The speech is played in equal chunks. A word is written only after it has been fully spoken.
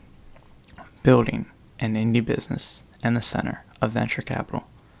building an indie business in the center of venture capital.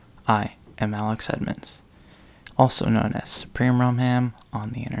 I am Alex Edmonds, also known as Supreme Rumham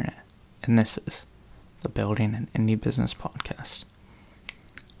on the internet, and this is the Building an Indie Business podcast.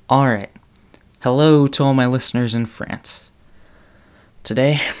 Alright, hello to all my listeners in France.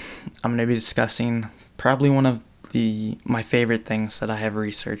 Today, I'm going to be discussing probably one of my favorite things that I have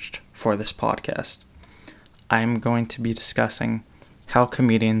researched for this podcast. I'm going to be discussing how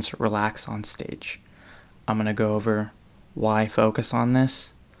comedians relax on stage. I'm going to go over why I focus on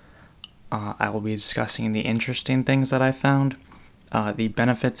this. I will be discussing the interesting things that I found, the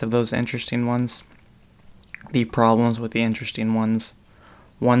benefits of those interesting ones, the problems with the interesting ones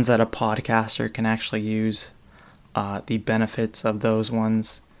that a podcaster can actually use, the benefits of those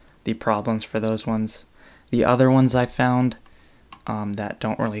ones, the problems for those ones, the other ones I found that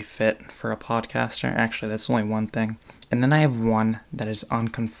don't really fit for a podcaster. Actually, that's only one thing. And then I have one that is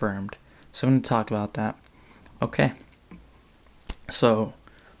unconfirmed. So I'm going to talk about that. Okay. So,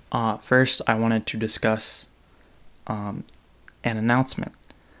 first I wanted to discuss an announcement.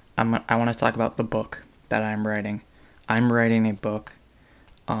 I want to talk about the book that I'm writing. I'm writing a book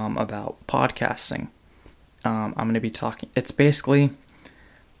about podcasting. I'm going to be talking... It's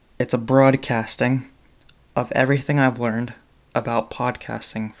a broadcasting of everything I've learned about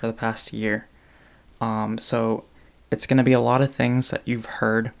podcasting for the past year. So it's going to be a lot of things that you've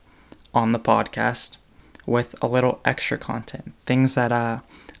heard on the podcast with a little extra content. Things that I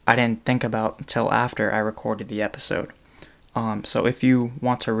didn't think about until after I recorded the episode. So if you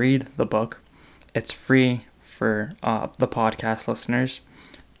want to read the book, it's free for the podcast listeners.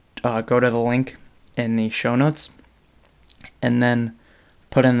 Go to the link in the show notes and then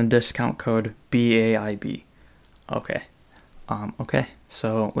put in the discount code BAIB. Okay,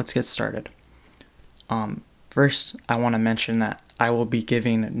 so let's get started. First, I want to mention that I will be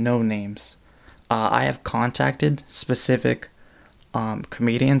giving no names. I have contacted specific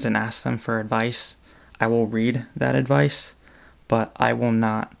comedians and asked them for advice. I will read that advice, but I will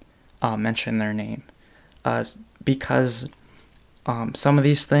not mention their name. Because some of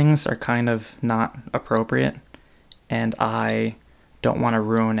these things are kind of not appropriate, and I don't want to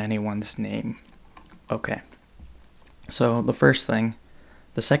ruin anyone's name. Okay. So the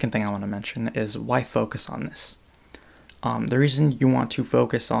second thing I want to mention is why focus on this. The reason you want to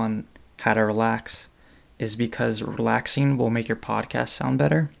focus on how to relax is because relaxing will make your podcast sound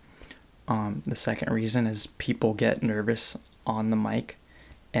better. The second reason is people get nervous on the mic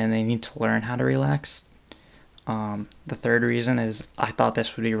and they need to learn how to relax. The third reason is I thought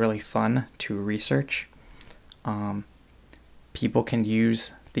this would be really fun to research. People can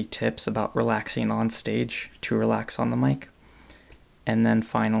use the tips about relaxing on stage to relax on the mic. And then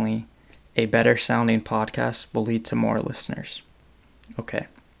finally, a better sounding podcast will lead to more listeners. Okay,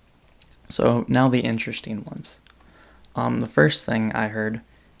 so now the interesting ones. The first thing I heard,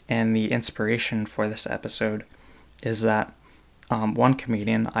 and the inspiration for this episode, is that one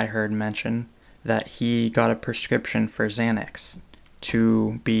comedian I heard mention that he got a prescription for Xanax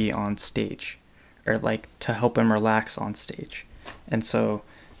to be on stage, or like to help him relax on stage. And so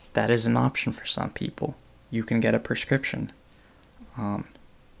that is an option for some people. You can get a prescription. The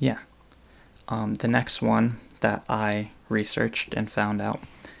next one that I researched and found out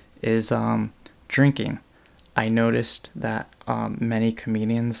is drinking. I noticed that many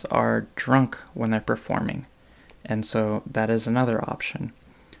comedians are drunk when they're performing, and so that is another option.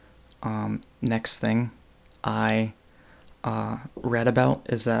 Next thing I read about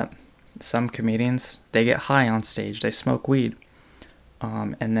is that some comedians, they get high on stage, they smoke weed,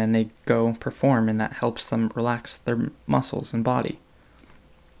 and then they go perform, and that helps them relax their muscles and body.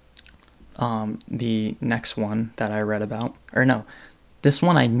 The next one that I read about, this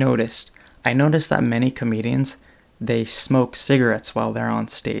one I noticed that many comedians, they smoke cigarettes while they're on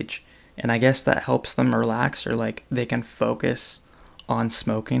stage, and I guess that helps them relax, or like they can focus on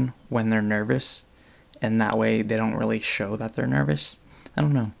smoking when they're nervous, and that way they don't really show that they're nervous. I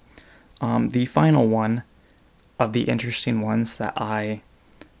don't know. The final one of the interesting ones that I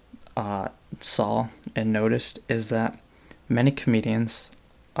saw and noticed is that many comedians,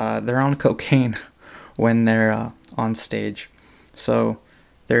 they're on cocaine when they're on stage. So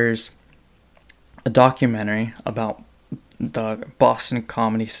there's a documentary about the Boston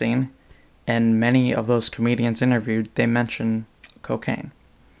comedy scene, and many of those comedians interviewed, they mention cocaine.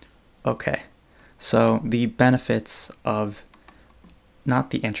 Okay, so the benefits of, not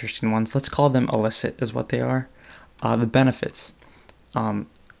the interesting ones, let's call them illicit is what they are. The benefits.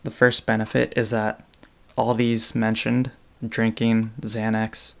 The first benefit is that all these mentioned, drinking,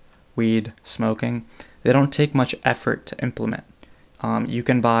 Xanax, weed, smoking, they don't take much effort to implement. You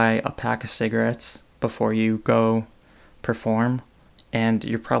can buy a pack of cigarettes before you go perform, and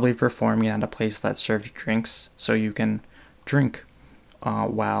you're probably performing at a place that serves drinks, so you can drink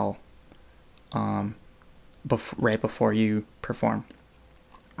while right before you perform.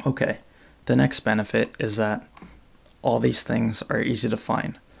 Okay, the next benefit is that all these things are easy to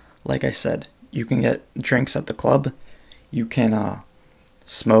find. Like I said, you can get drinks at the club, you can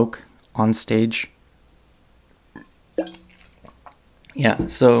smoke on stage. Yeah,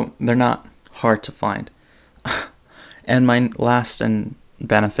 so they're not hard to find. And my last and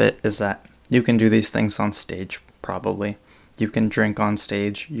benefit is that you can do these things on stage, probably. You can drink on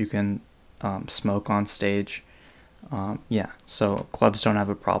stage, you can smoke on stage. Yeah, so clubs don't have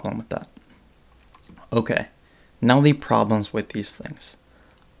a problem with that. Okay, now the problems with these things.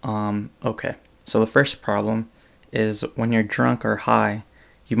 Okay, so the first problem is when you're drunk or high,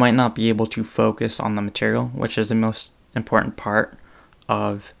 you might not be able to focus on the material, which is the most important part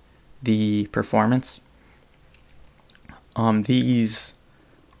of the performance. These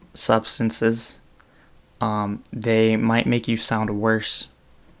substances, they might make you sound worse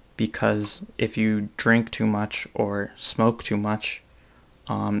because if you drink too much or smoke too much,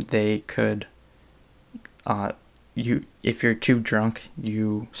 they could, if you're too drunk,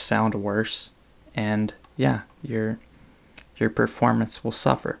 you sound worse, and yeah, your performance will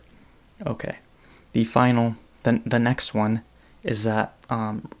suffer. Okay, the next one is that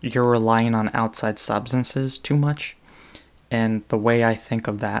you're relying on outside substances too much. And the way I think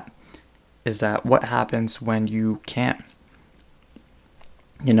of that is that what happens when you can't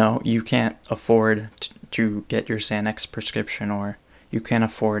afford to get your Xanax prescription, or you can't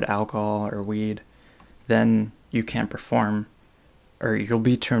afford alcohol or weed, then you can't perform, or you'll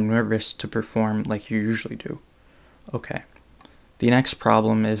be too nervous to perform like you usually do. Okay. The next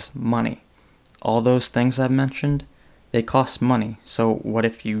problem is money. All those things I've mentioned, they cost money. So what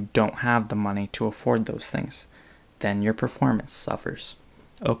if you don't have the money to afford those things? Then your performance suffers.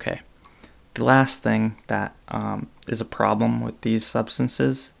 Okay. The last thing that is a problem with these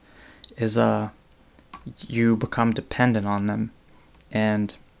substances is you become dependent on them,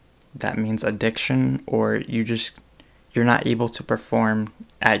 and that means addiction, or you're not able to perform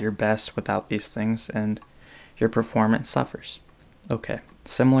at your best without these things, and your performance suffers. Okay,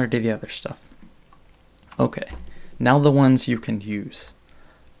 similar to the other stuff. Okay, now the ones you can use.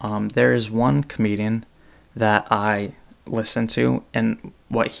 There is one comedian that I listen to, and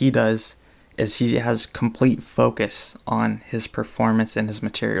what he does is he has complete focus on his performance and his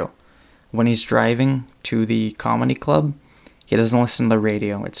material. When he's driving to the comedy club, he doesn't listen to the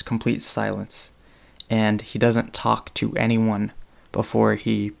radio. It's complete silence. And he doesn't talk to anyone before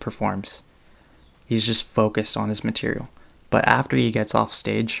he performs. He's just focused on his material. But after he gets off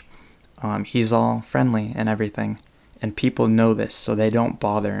stage, he's all friendly and everything. And people know this, so they don't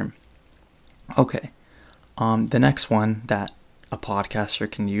bother him. Okay. The next one that a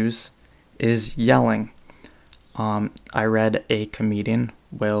podcaster can use is yelling. I read a comedian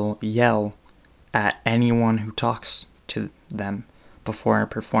will yell at anyone who talks to them before a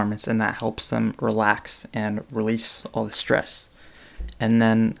performance, and that helps them relax and release all the stress. And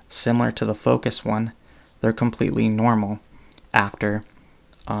then, similar to the focus one, they're completely normal after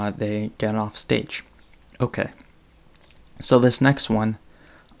they get off stage. Okay. So this next one,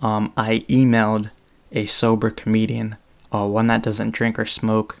 I emailed a sober comedian, one that doesn't drink or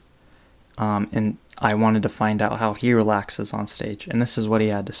smoke, and I wanted to find out how he relaxes on stage, and this is what he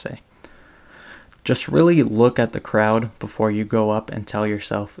had to say. Just really look at the crowd before you go up and tell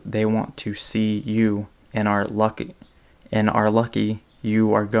yourself they want to see you and are lucky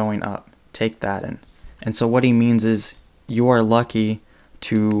you are going up. Take that in. And so what he means is you are lucky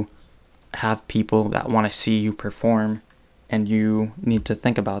to have people that want to see you perform, and you need to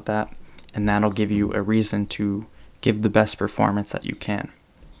think about that, and that'll give you a reason to give the best performance that you can.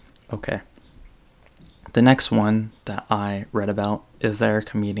 Okay. The next one that I read about is there are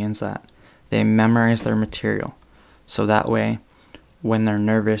comedians that they memorize their material. So that way, when they're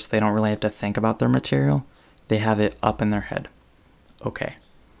nervous, they don't really have to think about their material. They have it up in their head. Okay.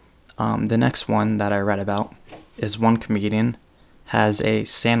 The next one that I read about is one comedian has a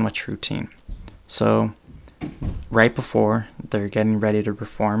sandwich routine. So right before they're getting ready to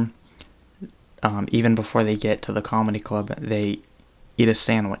perform, even before they get to the comedy club, they eat a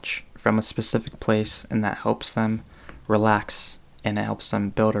sandwich from a specific place, and that helps them relax, and it helps them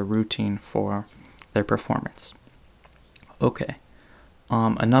build a routine for their performance. Okay.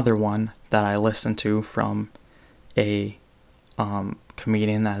 Another one that I listened to from a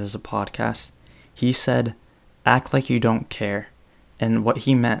comedian that is a podcast, he said, act like you don't care. And what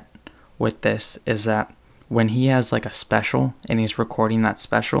he meant with this is that when he has like a special and he's recording that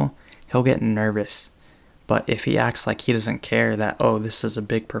special, he'll get nervous. But if he acts like he doesn't care that, oh, this is a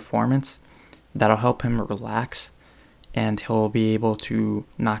big performance, that'll help him relax and he'll be able to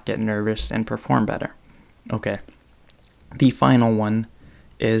not get nervous and perform better. Okay. The final one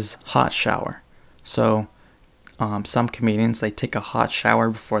is hot shower. So some comedians, they take a hot shower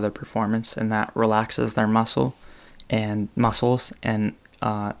before their performance, and that relaxes their muscles, and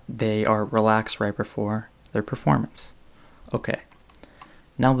they are relaxed right before their performance. Okay.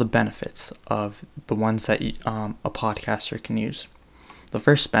 Now the benefits of the ones that a podcaster can use. The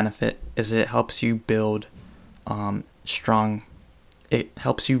first benefit is it helps you build strong. It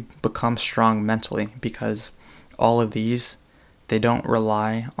helps you become strong mentally, because all of these, they don't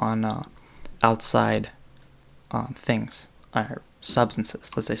rely on outside things or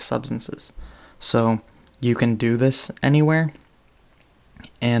substances. Let's say substances. So you can do this anywhere,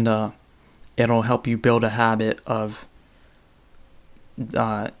 and it'll help you build a habit of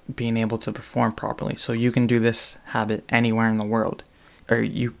being able to perform properly. So you can do this habit anywhere in the world, or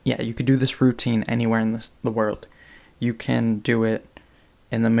you could do this routine anywhere in the world. You can do it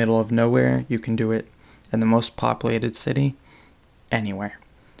in the middle of nowhere. You can do it in the most populated city, anywhere.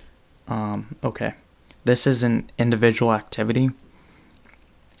 Okay. This is an individual activity,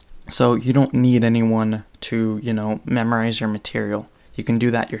 so you don't need anyone to, memorize your material. You can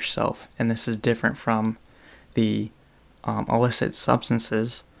do that yourself, and this is different from the illicit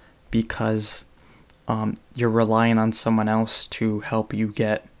substances, because you're relying on someone else to help you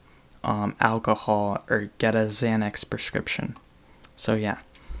get alcohol or get a Xanax prescription. So yeah.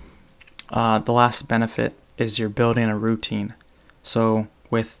 The last benefit is you're building a routine. So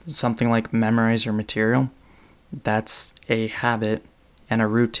with something like memorize your material, that's a habit and a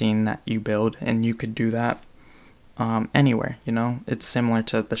routine that you build, and you could do that anywhere. It's similar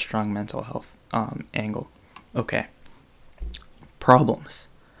to the strong mental health angle. Okay. Problems.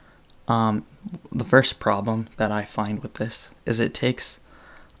 The first problem that I find with this is it takes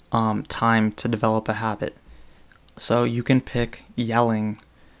time to develop a habit. So you can pick yelling,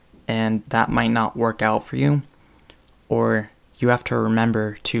 and that might not work out for you, or you have to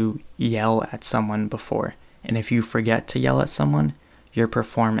remember to yell at someone before. And if you forget to yell at someone, your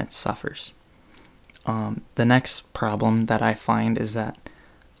performance suffers. The next problem that I find is that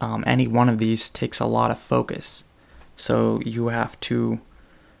any one of these takes a lot of focus. So you have to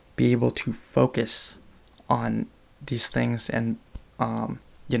be able to focus on these things, and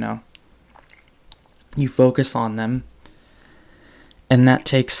you focus on them, and that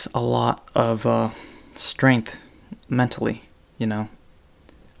takes a lot of strength mentally.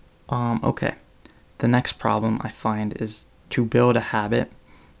 Okay. The next problem I find is to build a habit.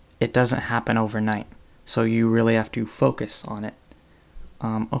 It doesn't happen overnight, so you really have to focus on it.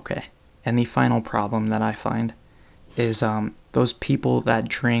 Okay. And the final problem that I find is those people that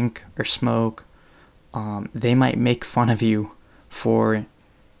drink or smoke, they might make fun of you for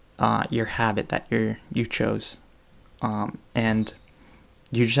your habit that you chose, and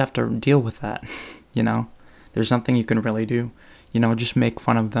you just have to deal with that. There's nothing you can really do. Just make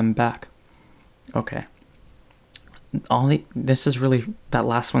fun of them back. Okay. That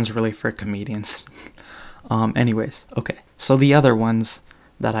last one's really for comedians. Anyways, okay. So the other ones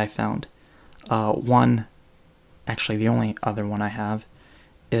that I found, the only other one I have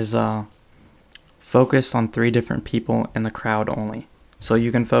is focus on 3 different people in the crowd only. So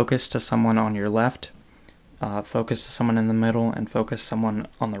you can focus to someone on your left, focus to someone in the middle, and focus someone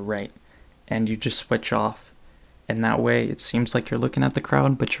on the right. And you just switch off. And that way it seems like you're looking at the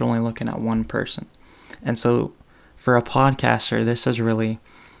crowd, but you're only looking at one person. And so for a podcaster, this is really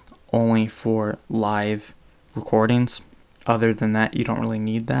only for live recordings. Other than that, you don't really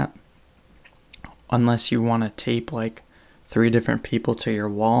need that. Unless you want to tape like 3 different people to your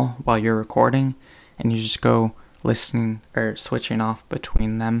wall while you're recording, and you just go listening or switching off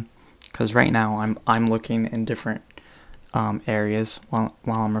between them. Because right now I'm looking in different areas while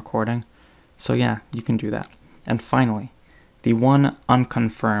I'm recording. So yeah, you can do that. And finally, the one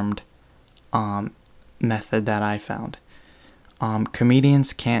unconfirmed method that I found.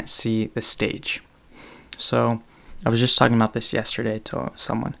 Comedians can't see the stage. So I was just talking about this yesterday to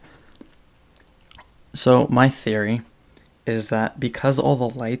someone. So my theory is that because all the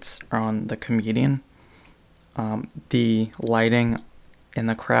lights are on the comedian, the lighting in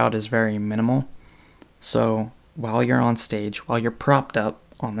the crowd is very minimal. So while you're on stage, while you're propped up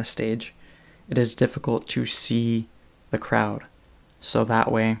on the stage, it is difficult to see the crowd. So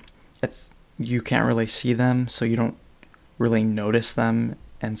that way, you can't really see them, so you don't really notice them,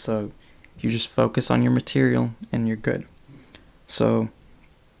 and so you just focus on your material and you're good. So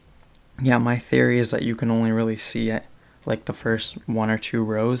Yeah, my theory is that you can only really see it like the first 1 or 2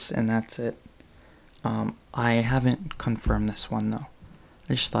 rows, and that's it. I haven't confirmed this one though.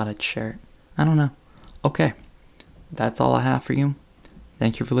 I just thought I'd share it. I don't know. Okay, that's all I have for you.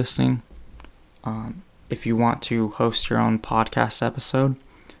 Thank you for listening. If you want to host your own podcast episode,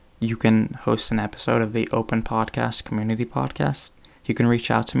 you can host an episode of the Open Podcast Community Podcast. You can reach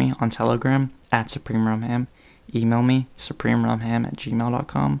out to me on Telegram at SupremeRumHam. Email me,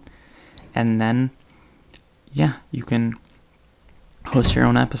 supremerumham@gmail.com. And then, yeah, you can host your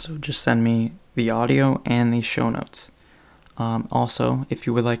own episode. Just send me the audio and the show notes. Also, if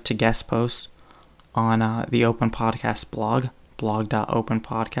you would like to guest post on the Open Podcast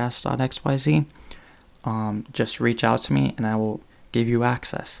blog.openpodcast.xyz, just reach out to me and I will give you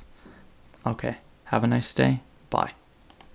access. Okay, have a nice day. Bye.